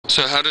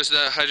So how does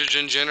that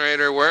hydrogen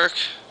generator work?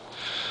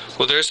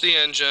 Well, there's the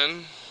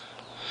engine.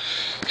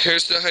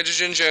 Here's the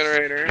hydrogen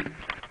generator.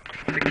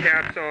 The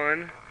cap's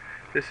on.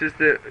 This is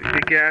the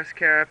gas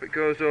cap. It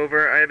goes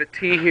over. I have a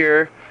T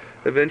here.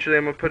 Eventually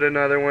I'm going to put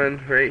another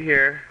one right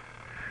here.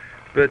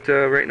 But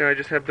right now I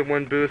just have the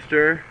one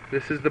booster.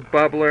 This is the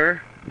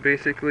bubbler.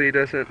 Basically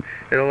it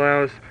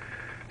allows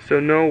so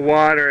no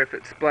water, if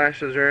it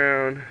splashes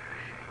around,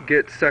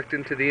 gets sucked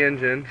into the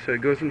engine. So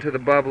it goes into the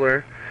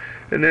bubbler.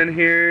 And then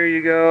here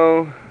you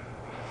go.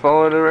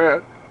 Follow it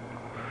around.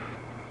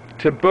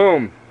 To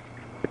boom.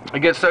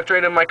 It gets sucked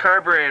right in my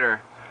carburetor.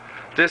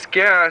 This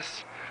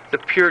gas, the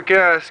pure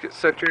gas, gets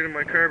sucked right in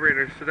my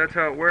carburetor. So that's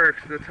how it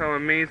works. That's how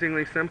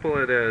amazingly simple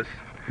it is.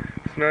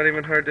 It's not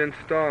even hard to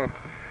install.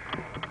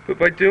 But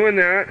by doing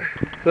that,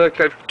 look,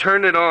 I've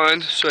turned it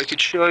on so I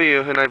could show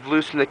you, and I've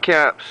loosened the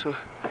cap. So,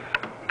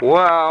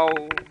 wow.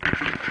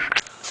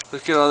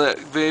 Look at all that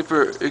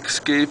vapor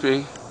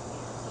escaping.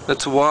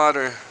 That's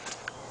water.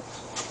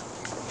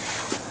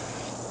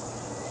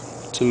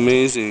 It's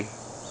amazing.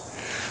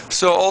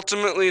 So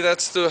ultimately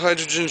that's the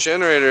hydrogen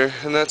generator,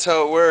 and that's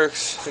how it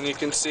works, and you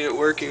can see it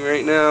working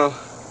right now.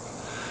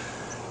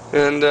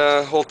 And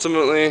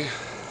ultimately,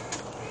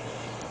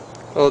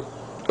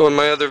 on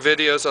my other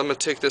videos, I'm going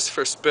to take this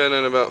for a spin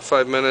in about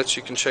 5 minutes.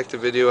 You can check the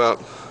video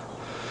out.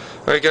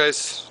 Alright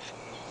guys,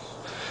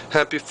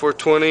 happy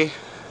 420,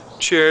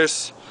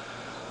 cheers,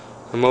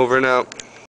 I'm over and out.